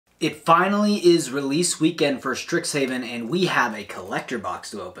It finally is release weekend for Strixhaven, and we have a collector box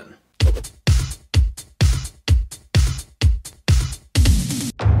to open.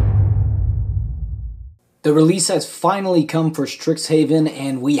 The release has finally come for Strixhaven,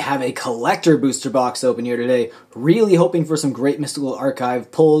 and we have a collector booster box to open here today. Really hoping for some great Mystical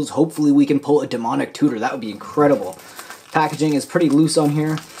Archive pulls. Hopefully we can pull a Demonic Tutor. That would be incredible. Packaging is pretty loose on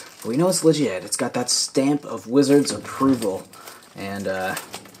here, but we know it's legit. It's got that stamp of Wizard's approval. And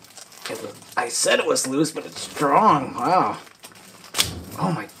I said it was loose, but it's strong. Wow.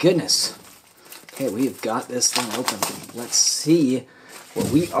 Oh my goodness. Okay, we've got this thing open. Let's see what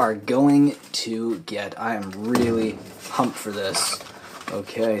we are going to get. I am really pumped for this.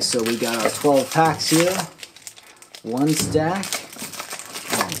 Okay, so we got our 12 packs here. 1 stack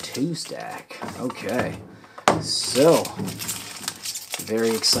and 2 stack. Okay, so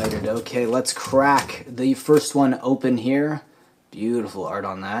very excited. Okay, let's crack the first one open here. Beautiful art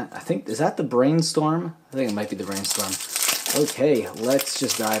on that. I think, is that the Brainstorm? I think it might be the Brainstorm. Okay, let's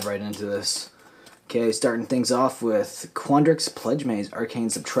just dive right into this. Okay, starting things off with Quandrix, Pledge Maze, Arcane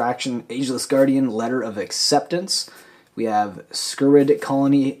Subtraction, Ageless Guardian, Letter of Acceptance. We have Skurrid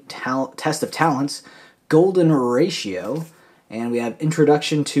Colony, Test of Talents, Golden Ratio, and we have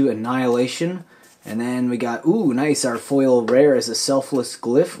Introduction to Annihilation. And then we got, ooh, nice, our foil rare is a Selfless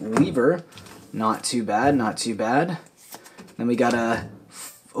Glyph Weaver. Not too bad, not too bad. Then we got a,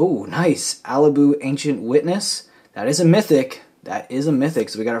 oh, nice, Alibu Ancient Witness. That is a Mythic. That is a Mythic,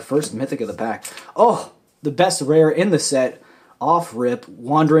 so we got our first Mythic of the pack. Oh, the best rare in the set, off rip,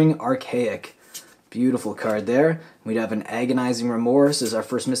 Wandering Archaic. Beautiful card there. We'd have an Agonizing Remorse as our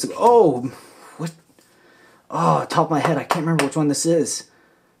first Mystic. Oh, what? Oh, top of my head, I can't remember which one this is.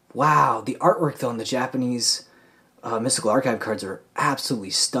 Wow, the artwork though on the Japanese Mystical Archive cards are absolutely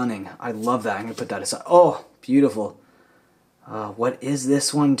stunning. I love that. I'm going to put that aside. Oh, beautiful. What is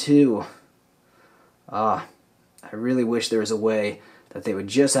this one too? I really wish there was a way that they would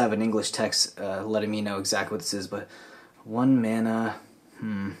just have an English text letting me know exactly what this is, but 1 mana,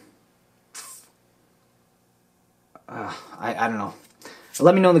 I don't know.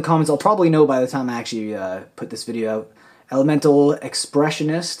 Let me know in the comments. I'll probably know by the time I actually put this video out. Elemental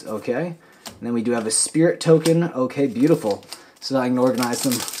Expressionist, okay. And then we do have a Spirit Token, okay, beautiful. So I can organize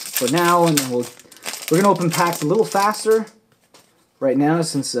them for now, and then we're going to open packs a little faster right now,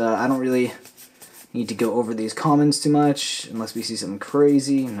 since I don't really need to go over these commons too much, unless we see something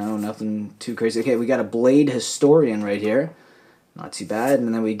crazy. No, nothing too crazy. Okay, we got a Blade Historian right here. Not too bad.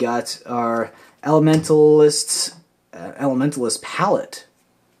 And then we got our Elementalist Palette.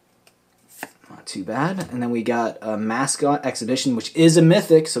 Not too bad. And then we got a Mascot Exhibition, which is a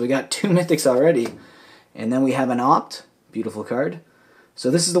Mythic, so we got 2 Mythics already. And then we have an Opt. Beautiful card.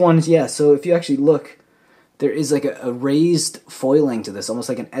 So this is the one, yeah, so if you actually look, there is like a raised foiling to this, almost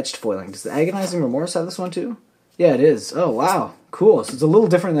like an etched foiling. Does the Agonizing Remorse have this one too? Yeah, it is. Oh, wow. Cool. So it's a little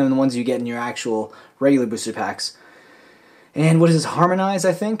different than the ones you get in your actual regular booster packs. And what is this? Harmonize,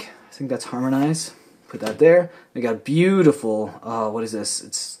 I think? I think that's Harmonize. Put that there. We got beautiful, what is this?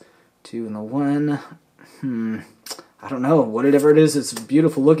 It's 2 and the 1. I don't know. Whatever it is, it's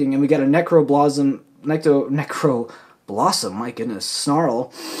beautiful looking. And we got a Necro Blossom, my goodness,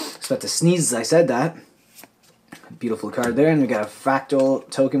 Snarl. I was about to sneeze as I said that. Beautiful card there, and we got a Fractal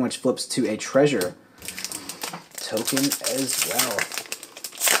Token, which flips to a Treasure Token as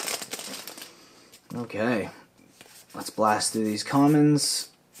well. Okay, let's blast through these commons.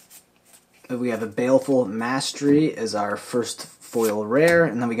 We have a Baleful Mastery as our first foil rare,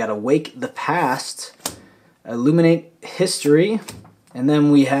 and then we got Awake the Past, Illuminate History, and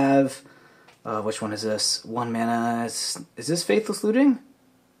then we have, which one is this? 1 mana, is this Faithless Looting?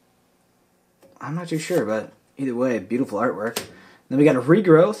 I'm not too sure, but either way, beautiful artwork. And then we got a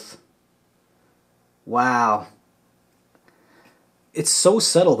Regrowth. Wow. It's so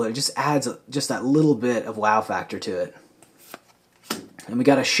subtle, but it just adds just that little bit of wow factor to it. And we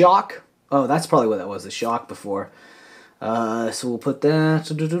got a Shock. Oh, that's probably what that was, the Shock before. So we'll put that...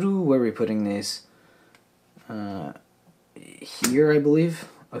 Where are we putting these? Here, I believe.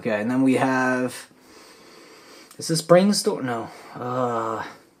 Okay, and then we have... Is this Brainstorm? No. I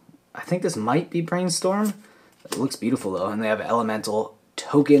think this might be Brainstorm. It looks beautiful though, and they have an Elemental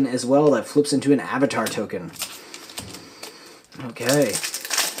Token as well that flips into an Avatar Token. Okay.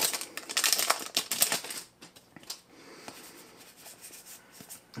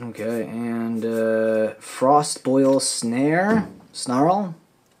 Okay, and Frostboil Snarl.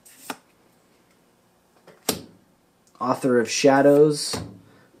 Author of Shadows.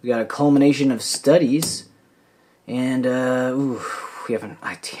 We got a Culmination of Studies. And, ooh, we haven't,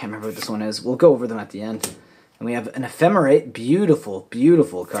 I can't remember what this one is. We'll go over them at the end. And we have an Ephemerate, beautiful,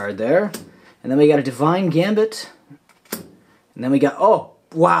 beautiful card there. And then we got a Divine Gambit. And then we got, oh,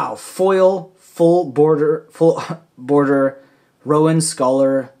 wow, foil, full border, Rowan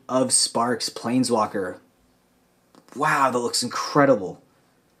Scholar of Sparks, Planeswalker. Wow, that looks incredible.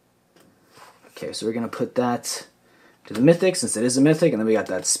 Okay, so we're going to put that to the Mythic, since it is a Mythic, and then we got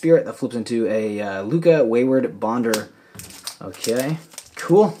that Spirit that flips into a Luca Wayward Bonder. Okay,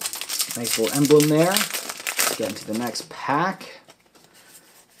 cool. Nice little emblem there. Let's get into the next pack.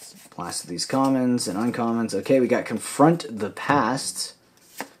 Let's blast these commons and uncommons. Okay, we got Confront the Past.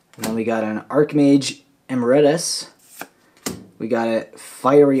 And then we got an Archmage Emeritus. We got a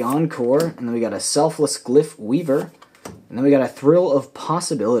Fiery Encore. And then we got a Selfless Glyph Weaver. And then we got a Thrill of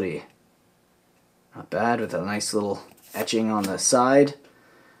Possibility. Not bad, with a nice little etching on the side.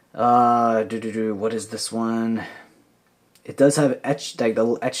 What is this one? It does have etched, like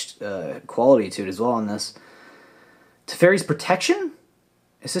the etched quality to it as well on this. Teferi's Protection?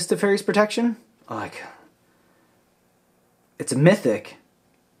 Is this Teferi's Protection? Oh, like, it's a Mythic.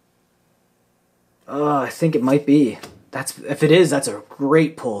 Oh, I think it might be. If it is, that's a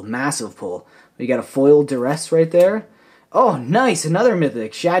great pull, massive pull. We got a Foiled Duress right there. Oh, nice, another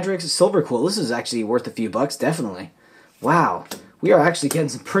Mythic, Shadrix Silverquill. This is actually worth a few bucks, definitely. Wow, we are actually getting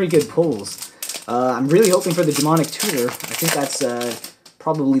some pretty good pulls. I'm really hoping for the Demonic Tutor. I think that's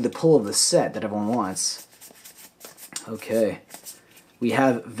probably the pull of the set that everyone wants. Okay. We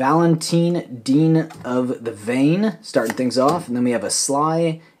have Valentine, Dean of the Vein, starting things off. And then we have a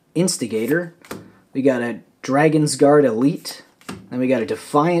Sly Instigator. We got a Dragon's Guard Elite. Then we got a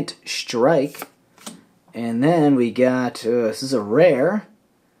Defiant Strike. And then we got, this is a rare.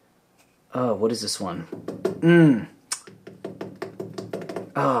 Oh, what is this one?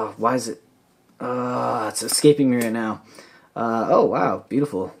 Oh, why is it? It's escaping me right now. Oh, wow,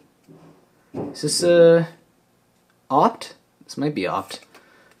 beautiful. Is this, Opt? This might be Opt.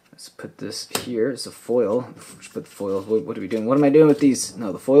 Let's put this here. It's a foil. Let's put the foils. What are we doing? What am I doing with these?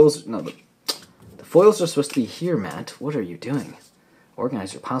 No, the foils, no, the foils are supposed to be here, Matt. What are you doing?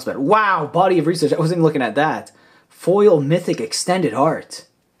 Organize your piles better. Wow, Body of Research. I wasn't even looking at that. Foil Mythic Extended Art.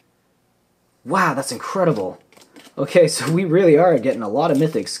 Wow, that's incredible. Okay, so we really are getting a lot of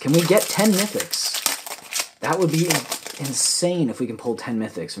Mythics. Can we get 10 Mythics? That would be insane if we can pull 10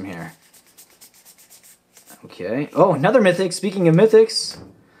 Mythics from here. Okay. Oh, another Mythic. Speaking of Mythics,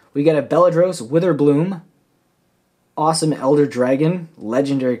 we got a Beladros Witherbloom. Awesome Elder Dragon.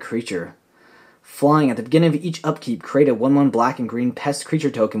 Legendary Creature. Flying, at the beginning of each upkeep, create a 1/1 black and green pest creature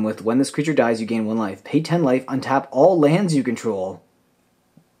token with, when this creature dies, you gain 1 life. Pay 10 life, untap all lands you control.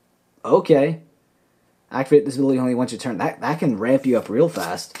 Okay. Activate this ability only once a turn. That can ramp you up real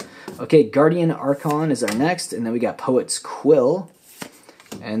fast. Okay, Guardian Archon is our next, and then we got Poet's Quill.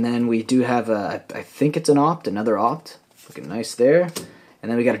 And then we do have a, I think it's an Opt, another Opt. Looking nice there. And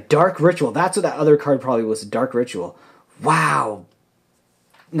then we got a Dark Ritual. That's what that other card probably was, a Dark Ritual. Wow.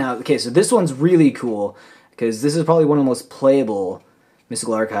 Now, okay, so this one's really cool, because this is probably one of the most playable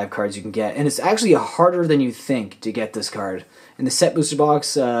Mystical Archive cards you can get. And it's actually harder than you think to get this card. In the set booster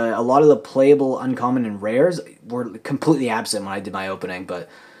box, a lot of the playable, uncommon, and rares were completely absent when I did my opening, but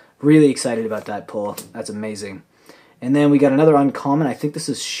really excited about that pull. That's amazing. And then we got another uncommon. I think this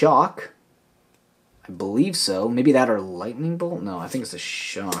is Shock. I believe so. Maybe that or Lightning Bolt? No, I think it's a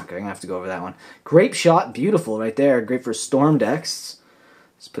Shock. I'm going to have to go over that one. Grape Shot, beautiful right there. Great for Storm decks.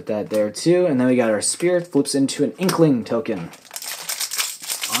 Let's put that there too. And then we got our Spirit, flips into an Inkling token.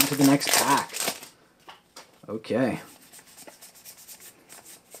 On to the next pack. Okay.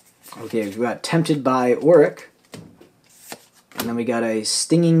 Okay, we got Tempted by Auric. And then we got a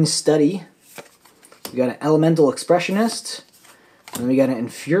Stinging Study. We got an Elemental Expressionist. And then we got an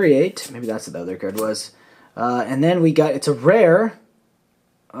Infuriate. Maybe that's what the other card was. And then we got, it's a rare.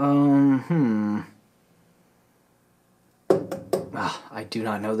 I do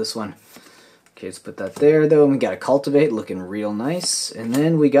not know this one. Okay, let's put that there, though. And we got a Cultivate, looking real nice. And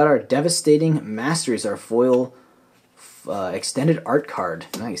then we got our Devastating Masteries, our foil extended art card.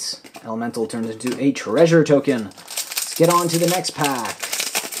 Nice. Elemental turns into a treasure token. Let's get on to the next pack.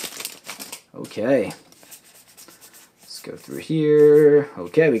 Okay. Let's go through here.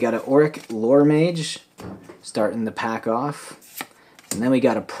 Okay, we got an Auric Lore Mage, starting the pack off. And then we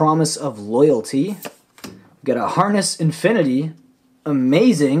got a Promise of Loyalty. We got a Harness Infinity.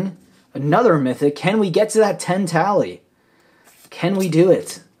 Amazing. Another Mythic. Can we get to that 10 tally? Can we do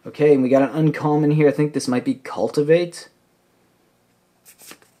it? Okay, and we got an uncommon here. I think this might be Cultivate.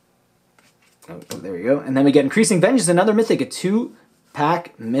 Oh, there we go. And then we get Increasing Vengeance, another Mythic. A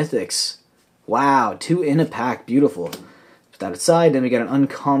 2-pack Mythics. Wow, 2 in a pack. Beautiful. Put that aside. Then we got an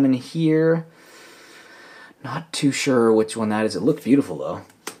uncommon here. Not too sure which one that is. It looked beautiful though.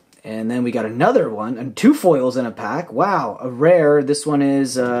 And then we got another one, and 2 foils in a pack. Wow, a rare. This one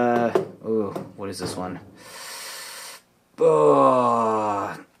is, ooh, what is this one?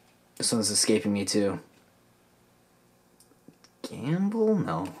 Oh, this one's escaping me too. Gamble?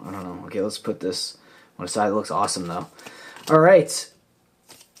 No, I don't know. Okay, let's put this on the side. It looks awesome though. All right.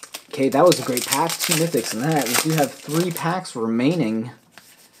 Okay, that was a great pack. 2 mythics in that. We do have 3 packs remaining.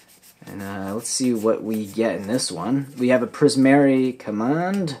 And let's see what we get in this one. We have a Prismari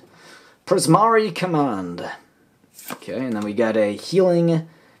Command. Prismari Command. Okay, and then we got a Healing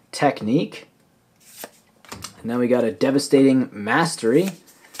Technique. And then we got a Devastating Mastery.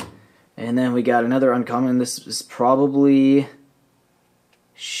 And then we got another uncommon. This is probably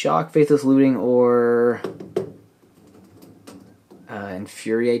Shock, Faithless Looting, or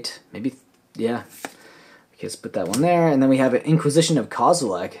Infuriate. Maybe, yeah. Okay, let's put that one there. And then we have an Inquisition of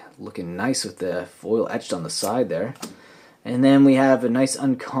Kozilek. Looking nice with the foil etched on the side there. And then we have a nice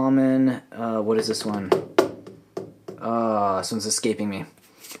uncommon, what is this one? This one's escaping me.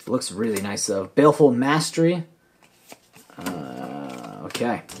 It looks really nice though. Baleful Mastery.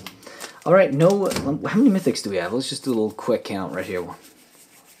 Okay. Alright, no, how many mythics do we have? Let's just do a little quick count right here.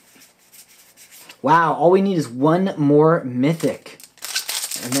 Wow, all we need is 1 more mythic.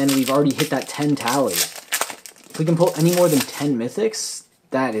 And then we've already hit that 10 tally. If we can pull any more than 10 mythics,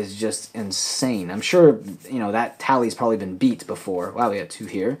 that is just insane. I'm sure, you know, that tally's probably been beat before. Wow, we got 2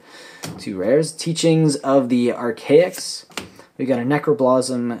 here. 2 rares. Teachings of the Archaics. We got a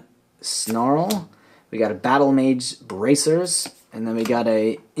Necroblossom Snarl. We got a Battle Mage Bracers. And then we got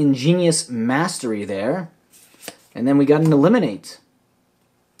a Ingenious Mastery there. And then we got an Eliminate.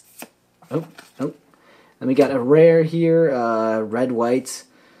 Oh. Then we got a rare here, red-white.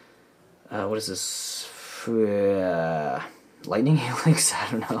 What is this? Lightning Helix?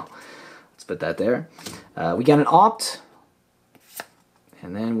 I don't know. Let's put that there. We got an Opt.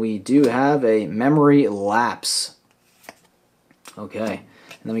 And then we do have a Memory Lapse. Okay.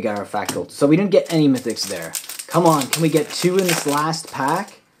 And then we got our Factold. So we didn't get any mythics there. Come on, can we get 2 in this last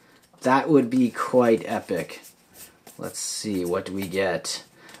pack? That would be quite epic. Let's see, what do we get?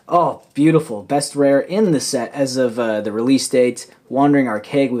 Oh, beautiful. Best rare in the set as of the release date. Wandering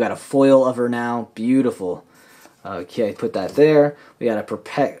Archaic. We got a foil of her now. Beautiful. Okay, put that there. We got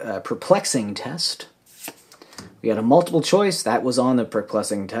a perplexing test. We got a multiple choice. That was on the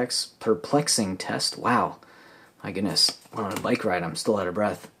perplexing test. Wow. My goodness. On a bike ride, I'm still out of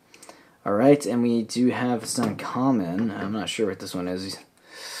breath. Alright, and we do have some common. I'm not sure what this one is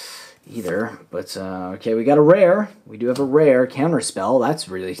either. But, okay, we got a rare. We do have a rare Counterspell.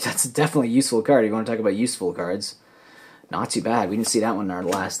 That's definitely a useful card. You want to talk about useful cards. Not too bad. We didn't see that one in our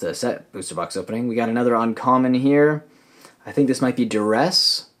last set booster box opening. We got another uncommon here. I think this might be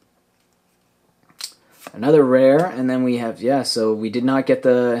Duress. Another rare, and then we have, yeah, so we did not get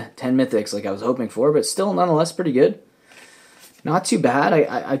the 10 mythics like I was hoping for, but still nonetheless pretty good. Not too bad.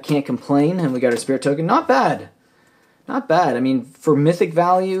 I can't complain. And we got our Spirit Token. Not bad. Not bad. I mean, for mythic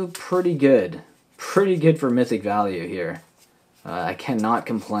value, pretty good. Pretty good for mythic value here. I cannot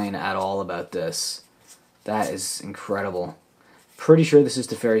complain at all about this. That is incredible. Pretty sure this is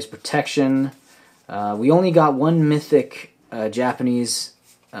Teferi's Protection. We only got 1 mythic Japanese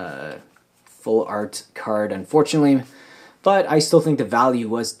full art card, unfortunately. But I still think the value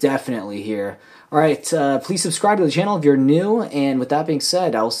was definitely here. Alright, please subscribe to the channel if you're new, and with that being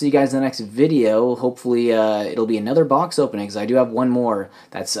said, I will see you guys in the next video. Hopefully it'll be another box opening, because I do have one more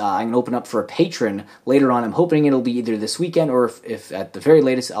that's I'm going to open up for a patron later on. I'm hoping it'll be either this weekend, or if at the very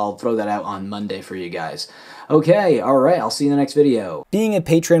latest, I'll throw that out on Monday for you guys. Okay, alright, I'll see you in the next video. Being a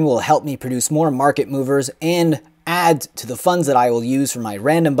patron will help me produce more market movers and add to the funds that I will use for my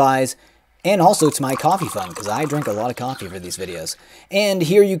random buys, and also to my coffee fund, because I drink a lot of coffee for these videos. And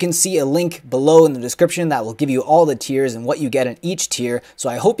here you can see a link below in the description that will give you all the tiers and what you get in each tier. So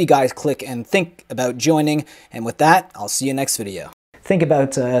I hope you guys click and think about joining. And with that, I'll see you next video. Think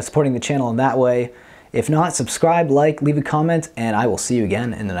about supporting the channel in that way. If not, subscribe, like, leave a comment, and I will see you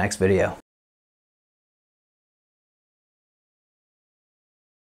again in the next video.